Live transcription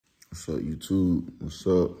What's up, YouTube? What's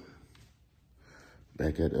up?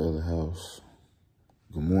 Back at the other house.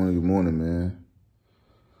 Good morning, man.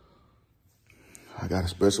 I got a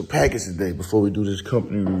special package today before we do this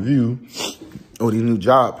company review of these new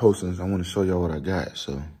job postings. I want to show y'all what I got,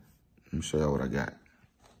 so let me show y'all what I got.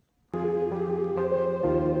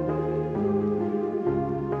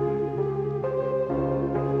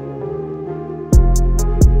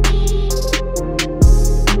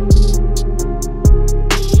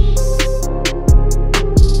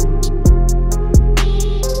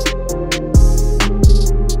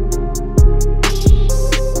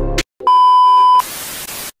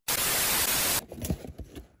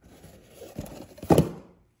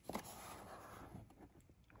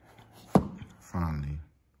 Finally,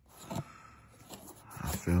 I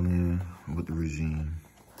fell in with the regime.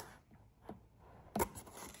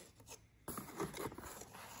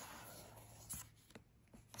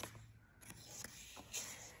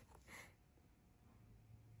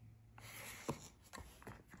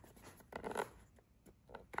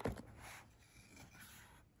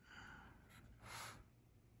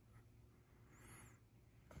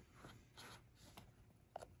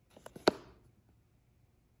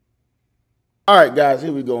 All right, guys,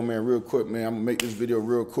 here we go, man. Real quick, man. I'm gonna make this video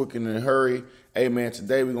real quick and in a hurry. Hey, man,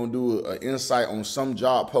 today we're gonna do an insight on some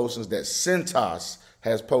job postings that Cintas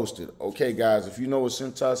has posted. Okay, guys, if you know what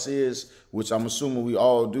Cintas is, which I'm assuming we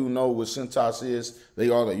all do know what Cintas is, they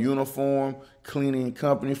are the uniform cleaning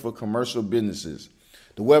company for commercial businesses.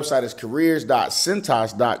 The website is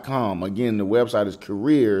careers.cintas.com. Again, the website is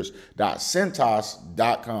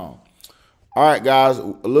careers.cintas.com. All right, guys, a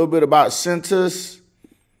little bit about Cintas.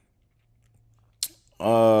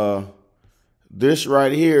 This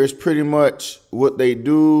right here is pretty much what they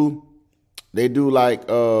do. They do like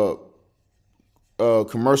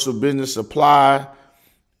commercial business supply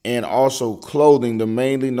and also clothing. They're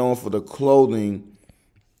mainly known for the clothing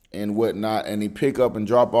and whatnot. And they pick up and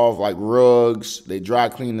drop off like rugs. They dry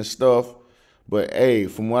clean the stuff. But hey,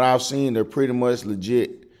 from what I've seen, they're pretty much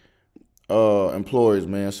legit employers,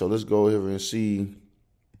 man. So let's go here and see.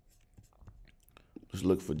 Let's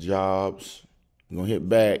look for jobs. I'm gonna hit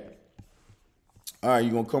back. All right,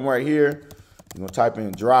 you're gonna come right here. You're gonna type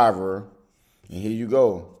in driver, and here you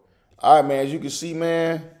go. All right, man, as you can see,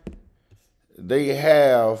 man, they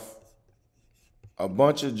have a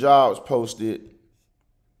bunch of jobs posted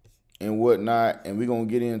and whatnot, and we're gonna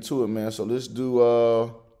get into it, man. So let's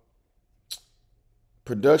do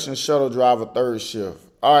production shuttle driver third shift.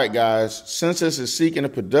 All right, guys, Cintas is seeking a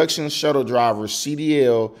production shuttle driver,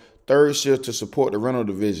 CDL, third shift to support the rental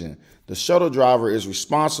division. The shuttle driver is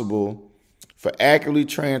responsible for accurately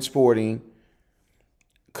transporting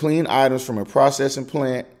clean items from a processing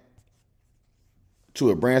plant to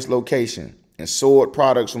a branch location and sort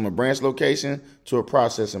products from a branch location to a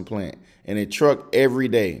processing plant in a truck every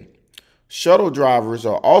day. Shuttle drivers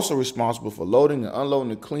are also responsible for loading and unloading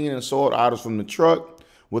the clean and sorted items from the truck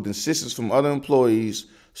with assistance from other employees.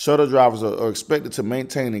 Shuttle drivers are expected to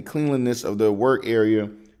maintain the cleanliness of their work area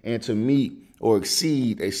and to meet or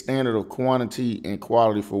exceed a standard of quantity and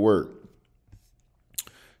quality for work.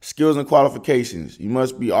 Skills and qualifications. You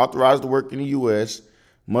must be authorized to work in the U.S.,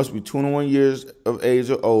 must be 21 years of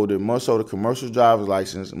age or older, must hold a commercial driver's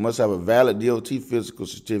license, must have a valid DOT physical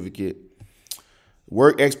certificate.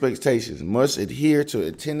 Work expectations. Must adhere to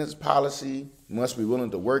attendance policy, must be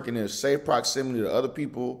willing to work in a safe proximity to other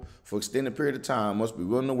people for extended period of time, must be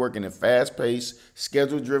willing to work in a fast-paced,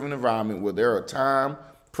 schedule-driven environment where there are time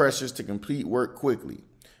pressures to complete work quickly.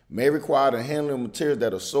 May require the handling of materials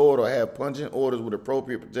that are sold or have pungent odors with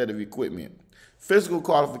appropriate protective equipment. Physical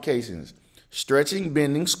qualifications. Stretching,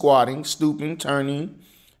 bending, squatting, stooping, turning,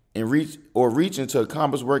 and reaching to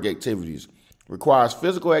accomplish work activities. Requires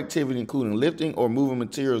physical activity including lifting or moving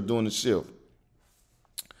materials during the shift.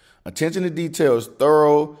 Attention to detail is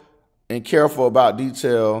thorough and careful about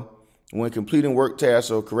detail when completing work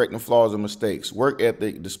tasks or correcting flaws or mistakes. Work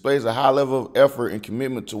ethic displays a high level of effort and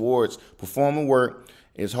commitment towards performing work,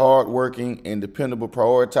 is hardworking and dependable,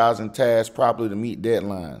 prioritizing tasks properly to meet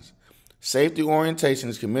deadlines. Safety orientation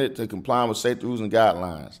is committed to complying with safety rules and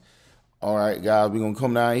guidelines. All right, guys, we're going to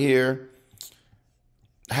come down here.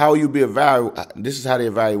 How you be evaluated? This is how they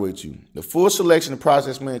evaluate you. The full selection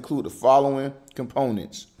process may include the following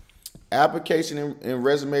components: application and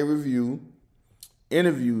resume review,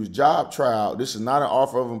 interviews, job trial. This is not an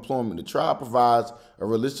offer of employment. The trial provides a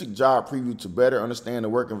realistic job preview to better understand the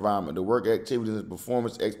work environment, the work activities, and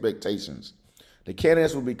performance expectations. The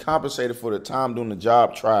candidates will be compensated for the time during the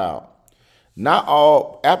job trial. Not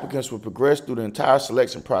all applicants will progress through the entire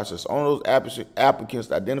selection process. Only those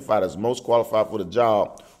applicants identified as most qualified for the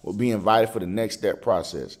job will be invited for the next step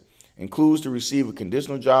process. includes to receive a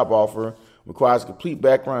conditional job offer, requires a complete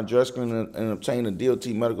background drug screen and obtain a DOT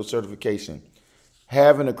medical certification.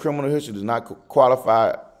 Having a criminal history does not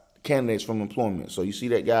qualify candidates from employment. So you see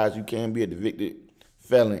that, guys, you can be a convicted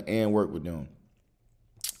felon and work with them.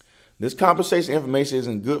 This compensation information is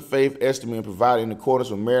in good faith estimate and provided in accordance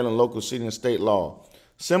with Maryland local, city, and state law.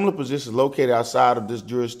 Similar positions located outside of this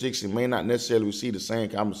jurisdiction may not necessarily receive the same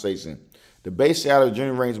compensation. The base salary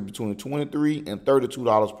generally ranges between $23 and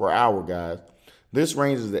 $32 per hour, guys. This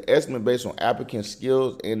range is the estimate based on applicant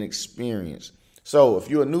skills and experience. So if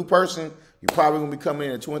you're a new person, you're probably going to be coming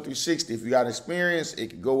in at $23.60. If you got experience, it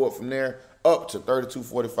could go up from there up to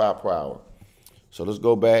 $32.45 per hour. So let's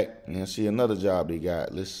go back and see another job they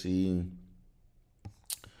got. Let's see.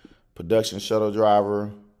 Production shuttle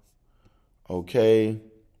driver. Okay.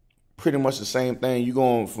 Pretty much the same thing. You're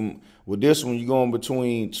going from, with this one, you're going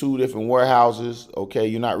between two different warehouses. Okay.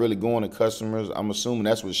 You're not really going to customers. I'm assuming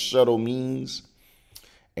that's what shuttle means.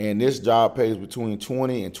 And this job pays between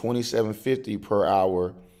 $20 and $27.50 per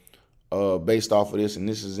hour based off of this. And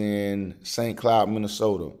this is in St. Cloud,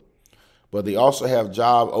 Minnesota. But they also have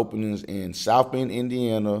job openings in South Bend,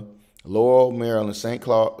 Indiana, Laurel, Maryland, St.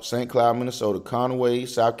 Cloud, Minnesota, Conway,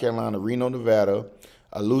 South Carolina, Reno, Nevada,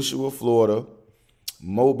 Alachua, Florida,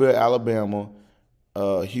 Mobile, Alabama,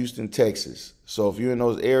 Houston, Texas. So if you're in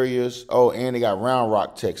those areas, oh, and they got Round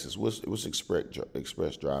Rock, Texas. What's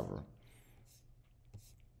express driver?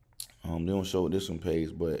 They don't show what this one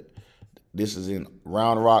pays, but this is in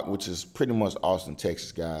Round Rock, which is pretty much Austin,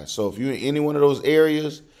 Texas, guys. So if you're in any one of those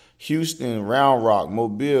areas, Houston, Round Rock,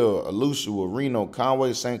 Mobile, Alachua, Reno,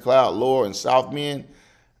 Conway, St. Cloud, Laurel, and South Bend,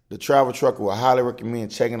 the travel trucker will highly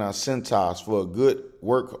recommend checking out Cintas for a good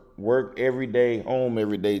work every day, home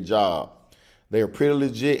every day job. They are pretty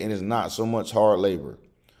legit and it's not so much hard labor.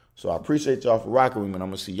 So I appreciate y'all for rocking with me, and I'm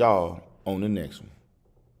going to see y'all on the next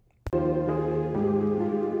one.